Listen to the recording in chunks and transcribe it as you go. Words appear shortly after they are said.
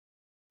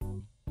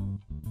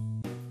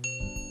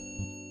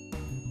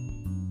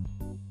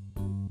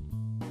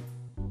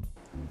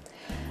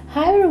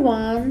Hi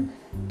everyone!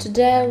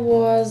 Today I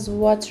was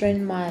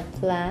watering my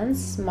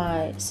plants,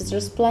 my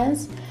citrus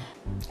plants,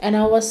 and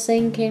I was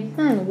thinking,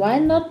 why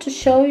not to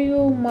show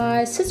you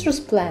my citrus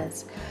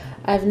plants?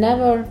 I've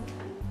never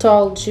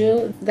told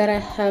you that I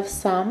have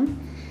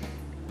some,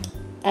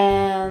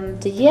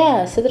 and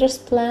yeah, citrus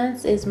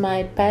plants is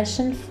my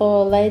passion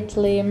for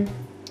lately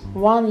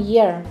 1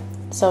 year,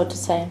 so to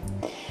say.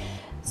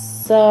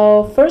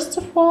 So first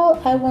of all,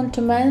 I want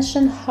to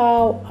mention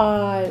how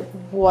I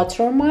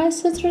water my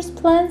citrus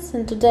plants,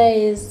 and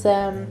today is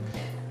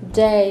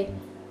day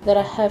that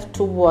I have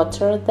to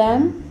water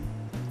them.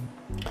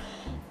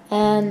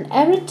 And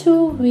every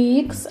 2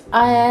 weeks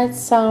I add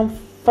some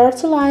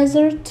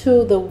fertilizer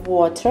to the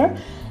water,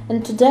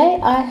 and today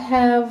I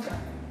have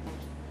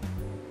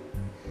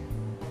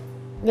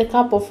the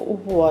cup of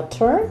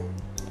water,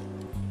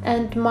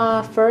 and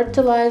my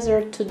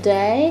fertilizer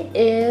today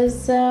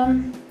is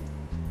a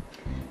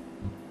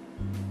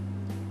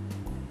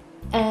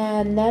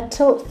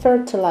nettle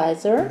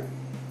fertilizer.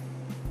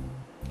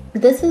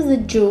 This is a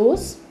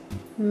juice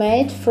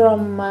made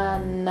from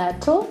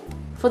nettle.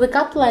 For the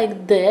cup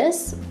like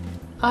this,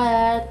 I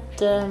add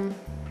a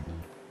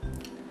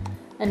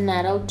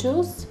nettle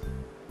juice.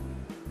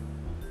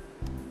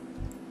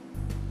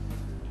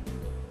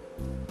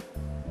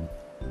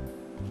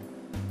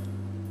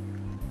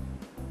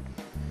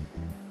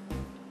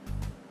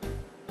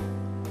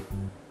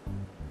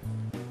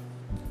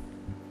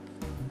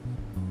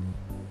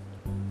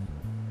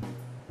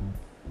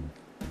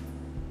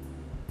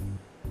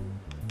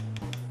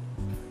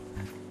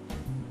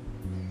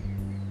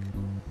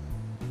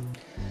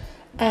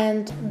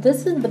 And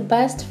this is the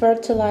best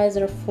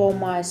fertilizer for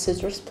my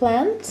citrus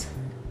plants.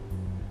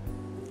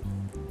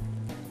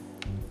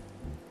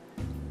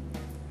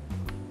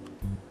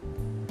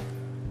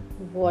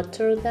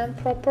 Water them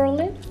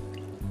properly.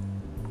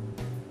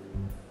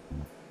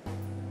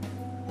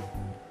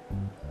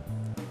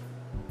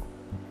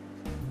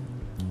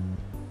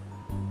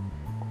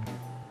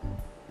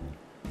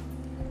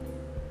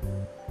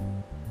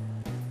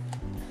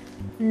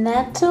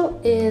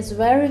 Nettle is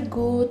very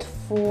good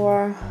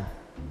for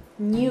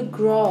new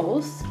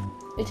growth.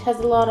 It has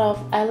a lot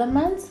of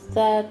elements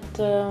that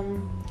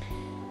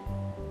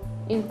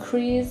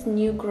increase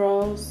new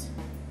growth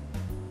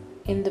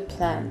in the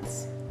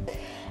plants.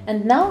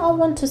 And now I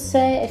want to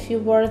say a few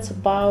words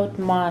about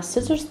my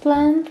citrus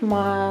plant,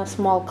 my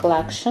small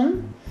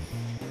collection.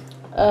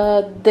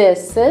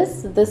 This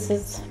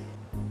is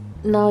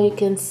now you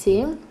can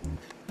see,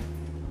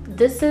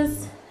 this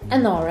is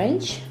an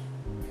orange,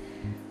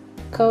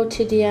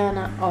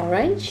 Cotidiana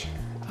orange.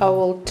 I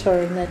will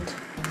turn it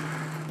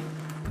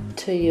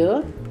to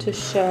you to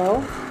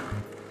show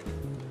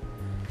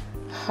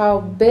how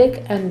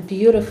big and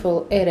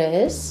beautiful it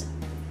is.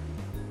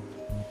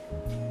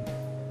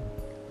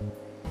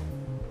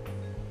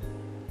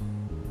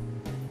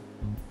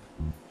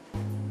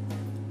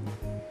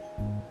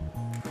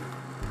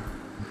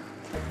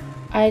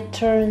 I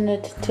turn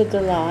it to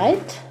the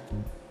light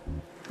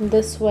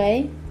this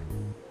way.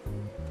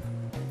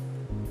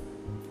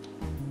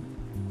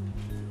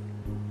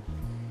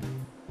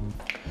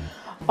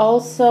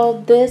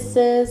 Also, this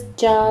is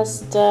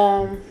just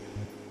an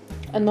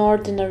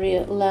ordinary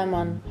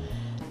lemon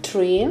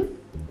tree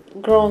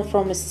grown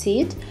from a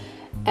seed,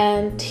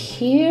 and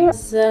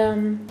here's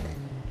a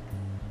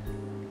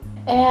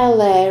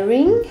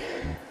layering.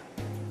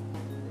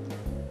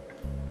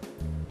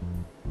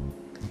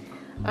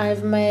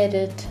 I've made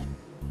it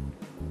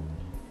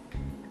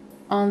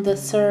on the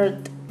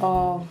 3rd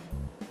of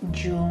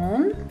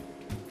June.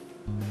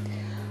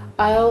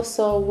 I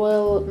also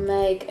will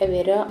make a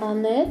video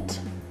on it.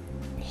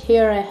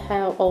 Here I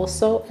have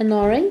also an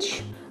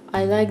orange.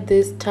 I like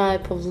this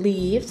type of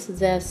leaves.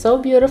 They're so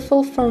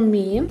beautiful for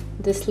me.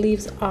 These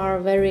leaves are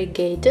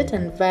variegated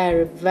and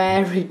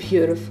very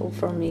beautiful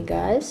for me,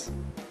 guys.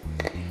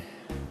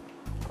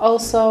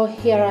 Also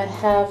here I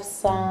have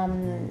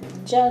some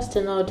just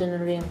an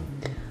ordinary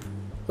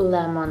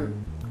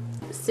lemon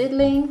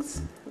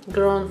seedlings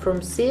grown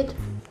from seed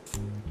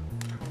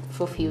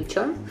for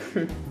future.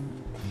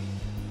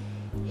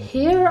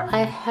 Here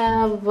I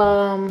have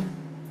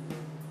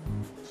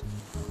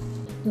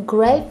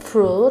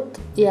grapefruit.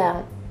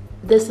 Yeah,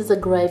 this is a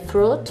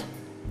grapefruit.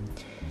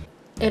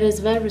 It is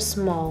very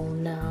small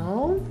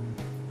now.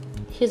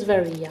 He's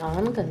very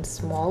young and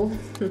small.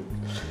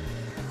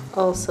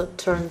 Also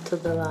turn to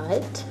the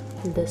light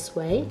this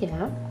way,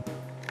 yeah.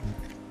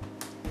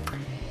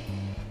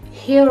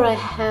 Here I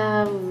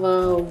have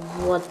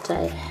what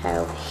I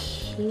have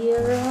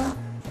here.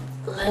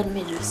 Let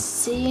me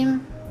just see.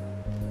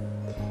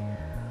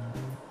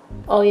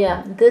 Oh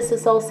yeah, this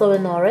is also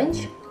an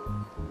orange.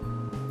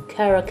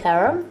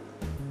 Cara-Cara,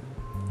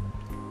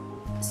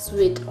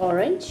 sweet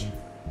orange.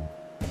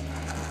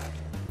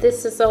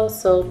 This is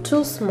also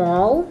too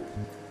small,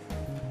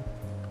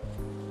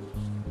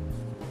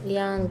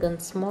 young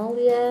and small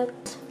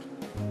yet.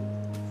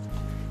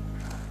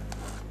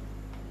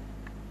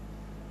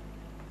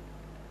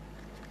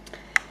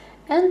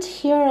 And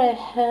here I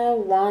have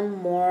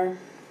one more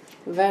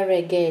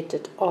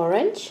variegated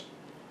orange.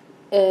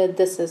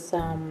 This is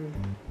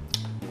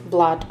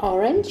blood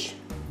orange.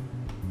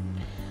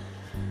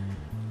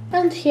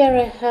 And here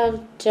I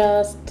have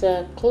just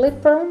a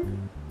clipper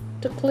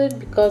to clip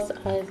because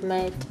I've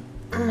made,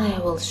 I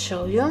will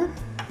show you.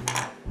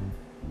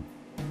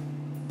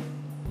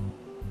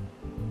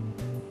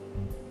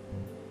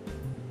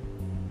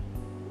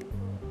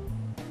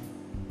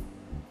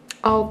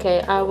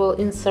 Okay, I will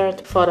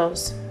insert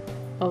photos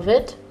of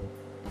it.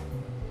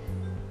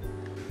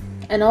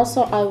 And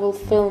also I will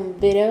film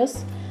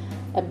videos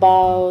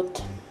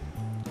about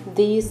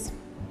these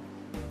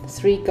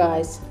three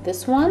guys.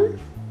 This one,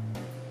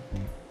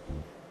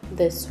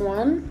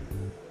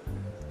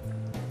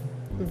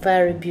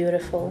 very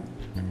beautiful,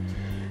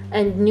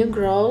 and new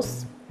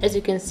growth, as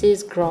you can see,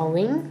 is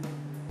growing.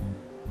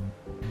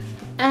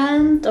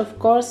 And of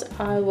course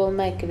I will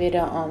make a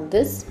video on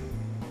this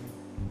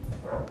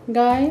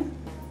guy.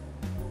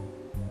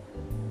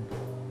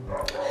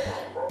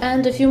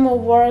 And a few more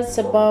words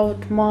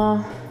about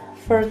my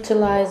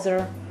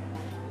fertilizer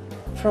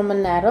from a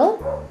nettle.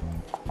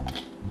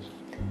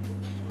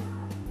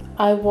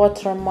 I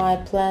water my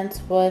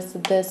plants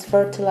with this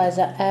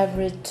fertilizer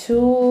every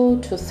 2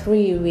 to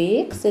 3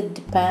 weeks, it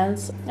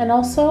depends. And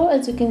also,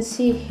 as you can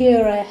see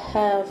here, I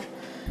have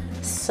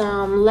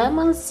some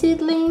lemon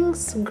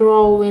seedlings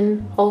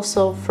growing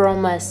also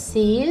from a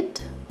seed.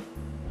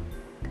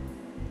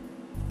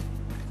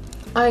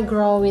 I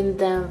growing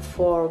them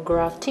for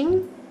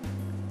grafting.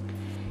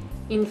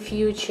 In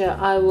future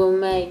I will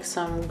make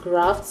some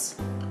grafts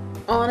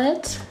on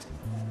it,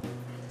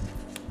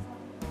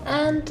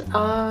 and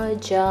I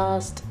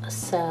just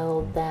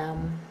sell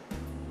them.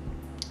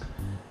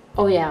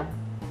 Oh yeah,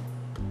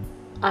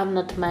 I'm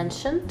not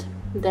mentioned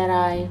that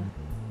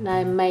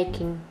I'm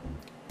making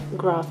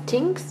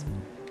graftings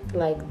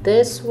like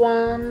this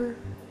one,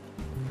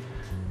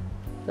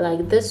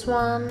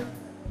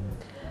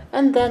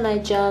 and then I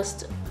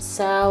just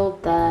sell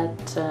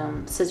that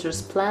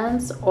citrus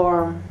plants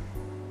or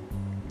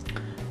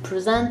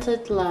present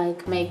it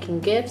like making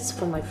gifts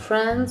for my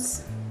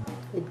friends,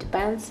 it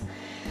depends.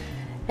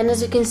 And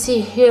as you can see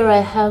here, I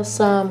have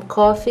some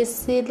coffee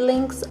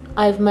seedlings.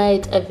 I've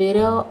made a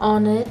video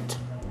on it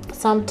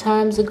some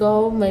times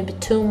ago, maybe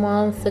 2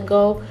 months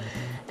ago,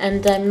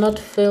 and I'm not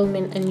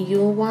filming a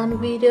new one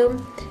video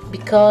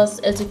because,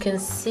 as you can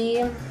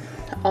see,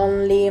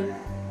 only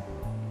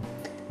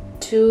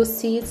 2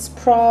 seeds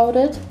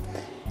sprouted,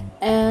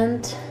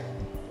 and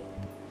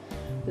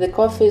the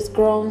coffee is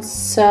growing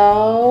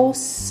so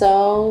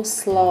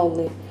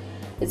slowly.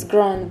 It's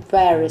growing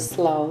very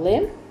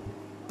slowly.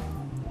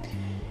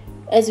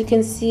 As you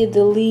can see,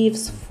 the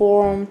leaves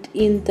formed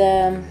in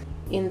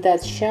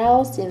that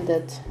shells, in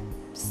that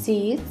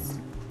seeds.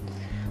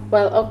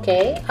 Well,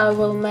 okay, I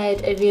will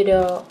make a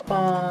video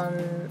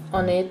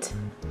on it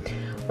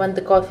when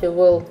the coffee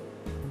will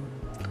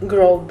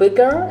grow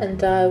bigger,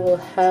 and I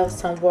will have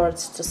some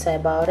words to say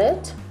about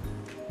it.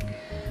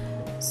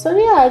 So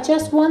yeah, I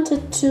just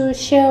wanted to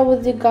share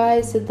with you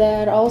guys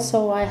that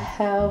also I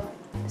have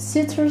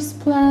citrus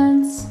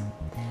plants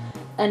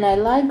and I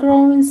like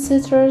growing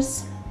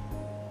citrus.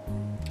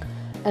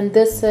 And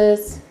this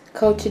is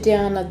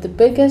Cotidiana, the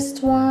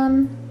biggest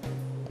one,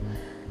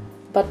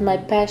 but my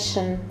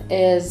passion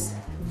is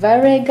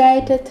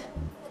variegated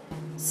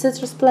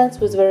citrus plants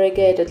with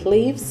variegated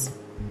leaves.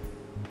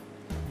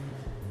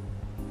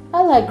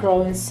 I like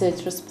growing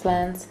citrus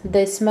plants.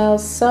 They smell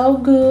so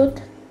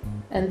good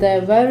and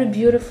they're very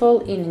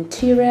beautiful in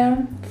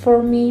interior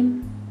for me.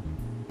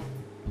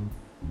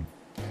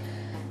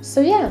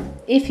 So yeah,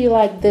 if you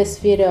like this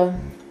video,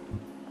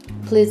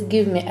 please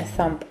give me a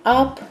thumb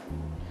up.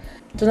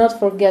 Do not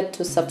forget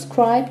to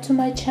subscribe to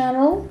my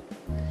channel.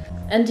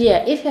 And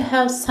yeah, if you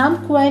have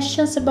some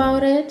questions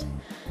about it,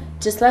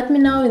 just let me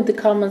know in the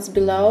comments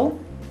below.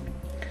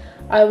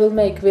 I will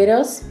make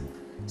videos.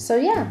 So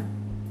yeah,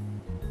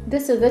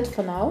 this is it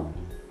for now.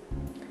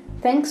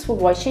 Thanks for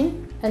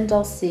watching, and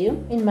I'll see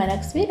you in my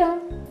next video.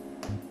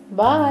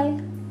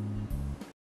 Bye!